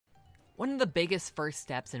One of the biggest first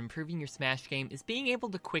steps in improving your Smash game is being able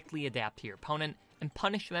to quickly adapt to your opponent and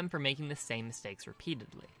punish them for making the same mistakes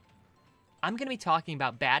repeatedly. I'm going to be talking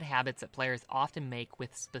about bad habits that players often make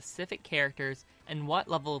with specific characters and what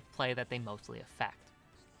level of play that they mostly affect.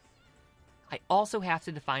 I also have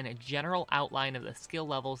to define a general outline of the skill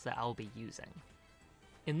levels that I'll be using.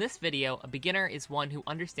 In this video, a beginner is one who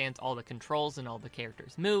understands all the controls and all the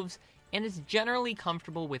character's moves, and is generally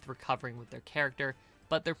comfortable with recovering with their character,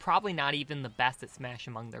 but they're probably not even the best at Smash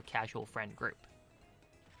among their casual friend group.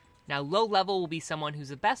 Now, low level will be someone who's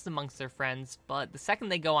the best amongst their friends, but the second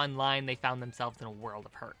they go online, they found themselves in a world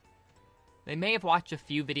of hurt. They may have watched a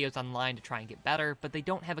few videos online to try and get better, but they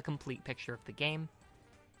don't have a complete picture of the game.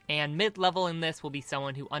 And mid-level in this will be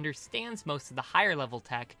someone who understands most of the higher level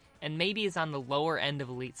tech, and maybe is on the lower end of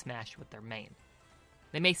Elite Smash with their main.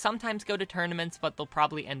 They may sometimes go to tournaments, but they'll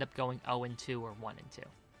probably end up going 0-2 or 1-2.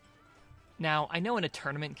 Now, I know in a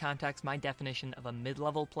tournament context, my definition of a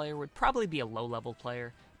mid-level player would probably be a low-level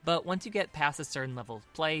player, but once you get past a certain level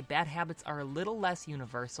of play, bad habits are a little less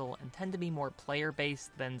universal and tend to be more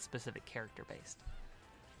player-based than specific character-based.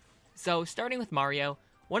 So, starting with Mario,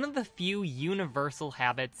 one of the few universal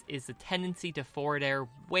habits is the tendency to forward air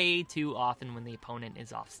way too often when the opponent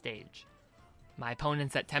is off stage. My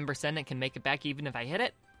opponent's at 10% and can make it back even if I hit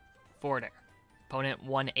it, forward air. Opponent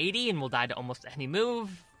 180 and will die to almost any move,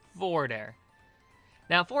 forward air.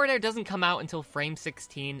 Now, forward air doesn't come out until frame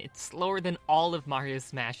 16, it's slower than all of Mario's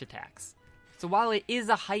Smash attacks. So while it is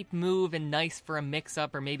a hype move and nice for a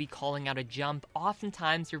mix-up or maybe calling out a jump,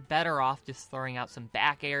 oftentimes you're better off just throwing out some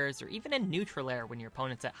back airs or even a neutral air when your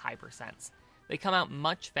opponent's at high percents. They come out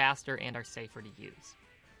much faster and are safer to use.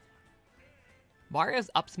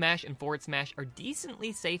 Mario's up smash and forward smash are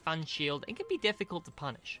decently safe on shield and can be difficult to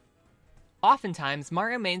punish. Oftentimes,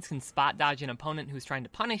 Mario mains can spot dodge an opponent who's trying to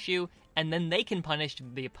punish you, and then they can punish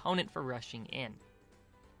the opponent for rushing in.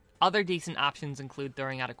 Other decent options include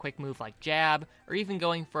throwing out a quick move like jab, or even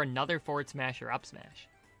going for another forward smash or up smash.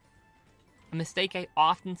 A mistake I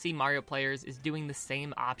often see Mario players is doing the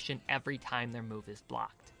same option every time their move is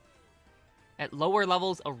blocked. At lower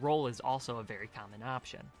levels, a roll is also a very common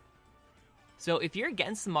option. So if you're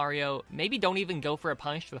against Mario, maybe don't even go for a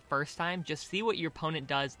punish the first time, just see what your opponent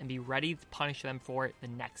does and be ready to punish them for it the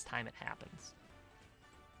next time it happens.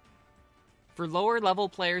 For lower level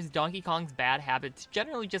players, Donkey Kong's bad habits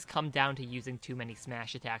generally just come down to using too many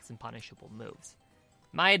smash attacks and punishable moves.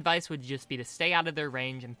 My advice would just be to stay out of their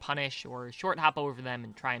range and punish, or short hop over them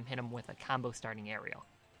and try and hit them with a combo starting aerial.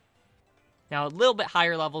 Now, at a little bit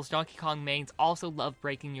higher levels, Donkey Kong mains also love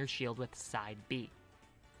breaking your shield with side B.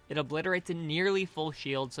 It obliterates a nearly full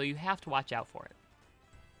shield, so you have to watch out for it.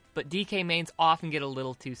 But DK mains often get a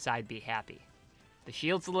little too side B happy. The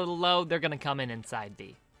shield's a little low, they're going to come in side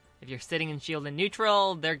B. If you're sitting in shield and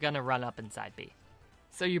neutral, they're going to run up inside B.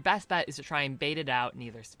 So your best bet is to try and bait it out and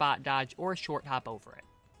either spot dodge or short hop over it.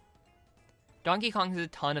 Donkey Kong has a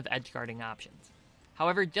ton of edge guarding options.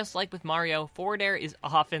 However, just like with Mario, forward air is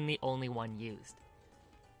often the only one used.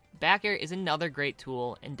 Back air is another great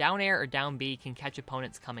tool, and down air or down B can catch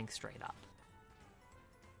opponents coming straight up.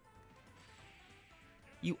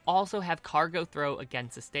 You also have cargo throw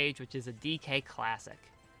against the stage, which is a DK classic.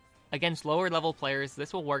 Against lower level players,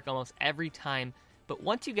 this will work almost every time, but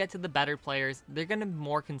once you get to the better players, they're going to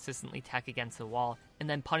more consistently tech against the wall and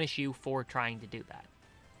then punish you for trying to do that.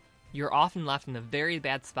 You're often left in a very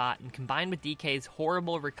bad spot, and combined with DK's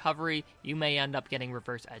horrible recovery, you may end up getting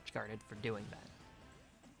reverse edge guarded for doing that.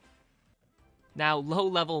 Now, low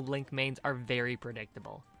level Link mains are very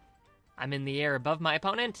predictable. I'm in the air above my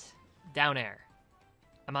opponent, down air.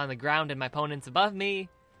 I'm on the ground and my opponent's above me,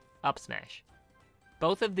 up smash.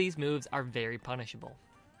 Both of these moves are very punishable.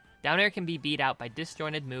 Down air can be beat out by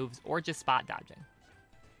disjointed moves or just spot dodging.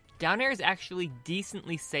 Down air is actually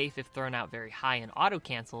decently safe if thrown out very high and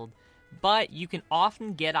auto-cancelled, but you can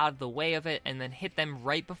often get out of the way of it and then hit them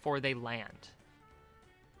right before they land.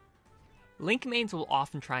 Link mains will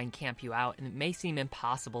often try and camp you out, and it may seem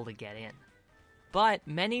impossible to get in. But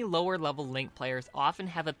many lower level Link players often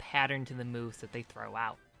have a pattern to the moves that they throw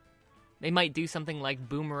out. They might do something like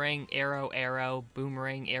boomerang, arrow, arrow,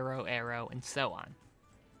 boomerang, arrow, arrow, and so on.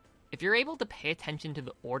 If you're able to pay attention to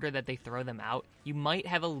the order that they throw them out, you might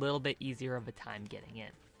have a little bit easier of a time getting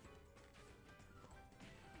in.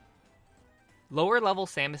 Lower level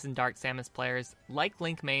Samus and Dark Samus players, like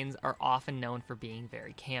Link mains, are often known for being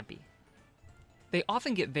very campy. They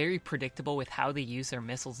often get very predictable with how they use their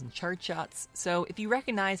missiles and charge shots, so if you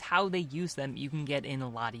recognize how they use them, you can get in a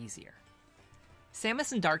lot easier.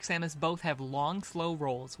 Samus and Dark Samus both have long, slow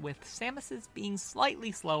rolls, with Samus's being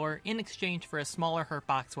slightly slower in exchange for a smaller hurt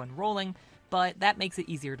box when rolling, but that makes it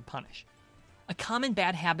easier to punish. A common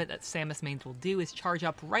bad habit that Samus mains will do is charge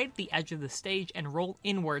up right at the edge of the stage and roll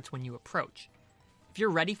inwards when you approach. If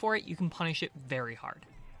you're ready for it, you can punish it very hard.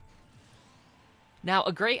 Now,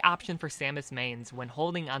 a great option for Samus mains when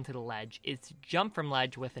holding onto the ledge is to jump from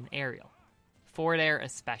ledge with an aerial, forward air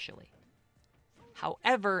especially.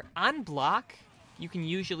 However, on block, you can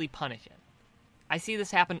usually punish it. I see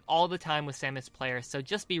this happen all the time with Samus players, so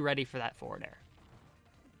just be ready for that forward air.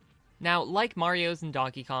 Now, like Mario's and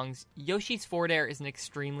Donkey Kong's, Yoshi's forward air is an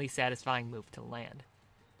extremely satisfying move to land.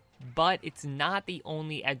 But it's not the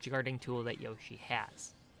only edgeguarding tool that Yoshi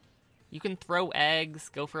has. You can throw eggs,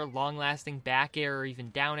 go for a long-lasting back air or even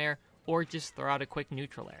down air, or just throw out a quick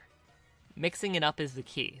neutral air. Mixing it up is the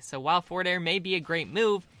key, so while forward air may be a great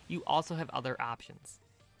move, you also have other options.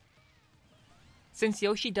 Since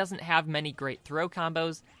Yoshi doesn't have many great throw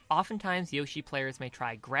combos, oftentimes Yoshi players may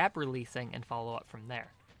try grab releasing and follow up from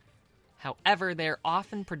there. However, they're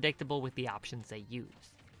often predictable with the options they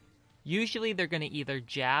use. Usually they're going to either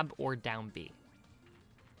jab or down B.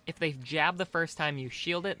 If they jab the first time you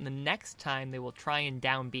shield it, the next time they will try and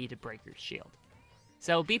down B to break your shield.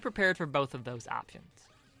 So be prepared for both of those options.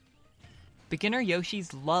 Beginner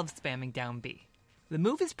Yoshis love spamming down B. The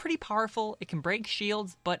move is pretty powerful, it can break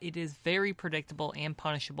shields, but it is very predictable and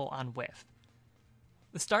punishable on whiff.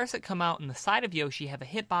 The stars that come out on the side of Yoshi have a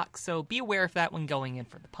hitbox, so be aware of that when going in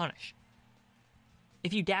for the punish.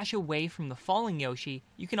 If you dash away from the falling Yoshi,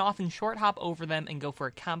 you can often short hop over them and go for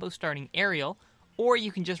a combo starting aerial, or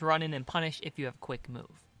you can just run in and punish if you have a quick move.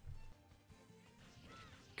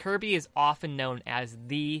 Kirby is often known as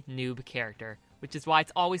the noob character, which is why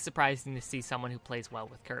it's always surprising to see someone who plays well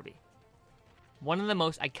with Kirby. One of the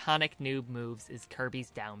most iconic noob moves is Kirby's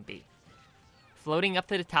down B. Floating up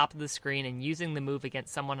to the top of the screen and using the move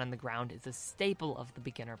against someone on the ground is a staple of the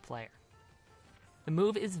beginner player. The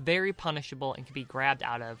move is very punishable and can be grabbed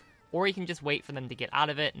out of, or you can just wait for them to get out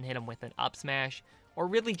of it and hit them with an up smash, or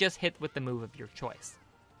really just hit with the move of your choice.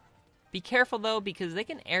 Be careful though, because they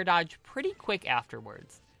can air dodge pretty quick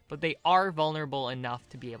afterwards, but they are vulnerable enough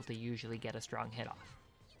to be able to usually get a strong hit off.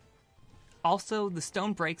 Also, the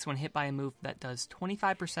stone breaks when hit by a move that does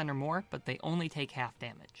 25% or more, but they only take half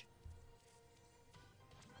damage.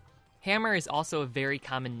 Hammer is also a very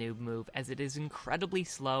common noob move, as it is incredibly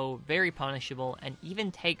slow, very punishable, and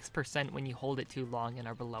even takes percent when you hold it too long and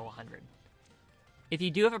are below 100. If you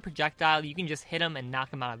do have a projectile, you can just hit them and knock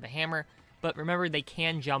them out of the hammer, but remember they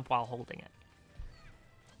can jump while holding it.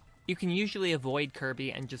 You can usually avoid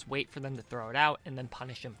Kirby and just wait for them to throw it out and then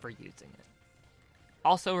punish them for using it.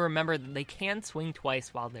 Also remember that they can swing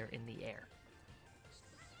twice while they're in the air.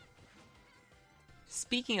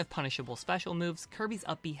 Speaking of punishable special moves, Kirby's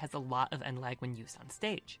up B has a lot of end lag when used on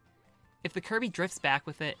stage. If the Kirby drifts back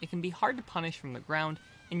with it, it can be hard to punish from the ground,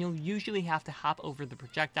 and you'll usually have to hop over the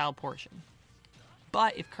projectile portion.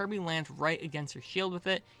 But if Kirby lands right against your shield with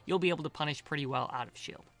it, you'll be able to punish pretty well out of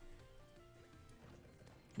shield.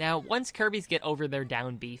 Now, once Kirby's get over their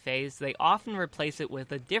down B phase, they often replace it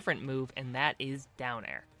with a different move, and that is down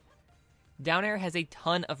air. Down air has a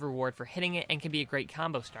ton of reward for hitting it and can be a great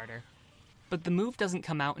combo starter, but the move doesn't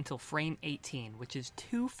come out until frame 18, which is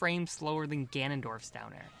 2 frames slower than Ganondorf's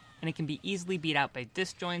down air, and it can be easily beat out by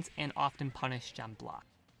disjoints and often punished on block.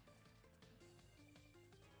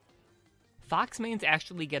 Fox mains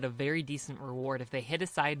actually get a very decent reward if they hit a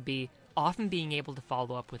side B, often being able to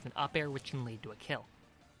follow up with an up air which can lead to a kill.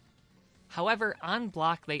 However, on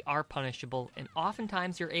block they are punishable, and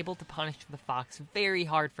oftentimes you're able to punish the Fox very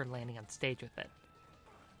hard for landing on stage with it.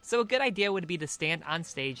 So a good idea would be to stand on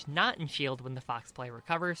stage, not in shield when the Fox player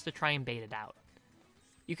recovers, to try and bait it out.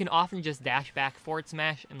 You can often just dash back forward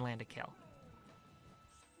smash and land a kill.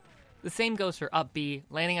 The same goes for up B,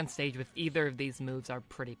 landing on stage with either of these moves are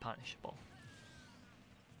pretty punishable.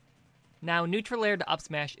 Now, neutral air to up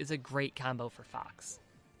smash is a great combo for Fox.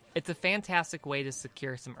 It's a fantastic way to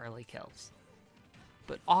secure some early kills.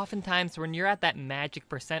 But oftentimes when you're at that magic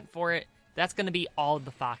percent for it, that's going to be all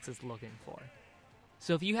the Fox is looking for.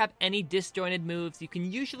 So if you have any disjointed moves, you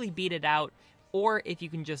can usually beat it out, or if you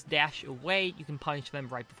can just dash away, you can punish them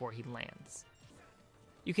right before he lands.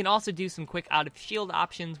 You can also do some quick out of shield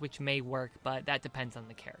options, which may work, but that depends on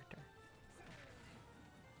the character.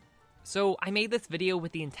 So I made this video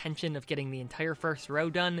with the intention of getting the entire first row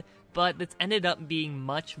done, but it's ended up being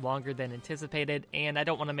much longer than anticipated, and I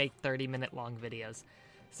don't want to make 30-minute long videos.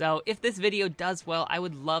 So if this video does well, I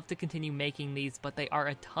would love to continue making these, but they are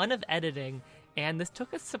a ton of editing, and this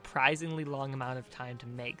took a surprisingly long amount of time to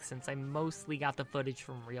make since I mostly got the footage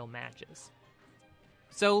from real matches.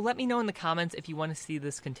 So let me know in the comments if you want to see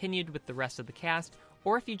this continued with the rest of the cast,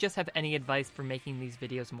 or if you just have any advice for making these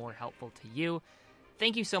videos more helpful to you.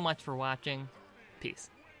 Thank you so much for watching. Peace.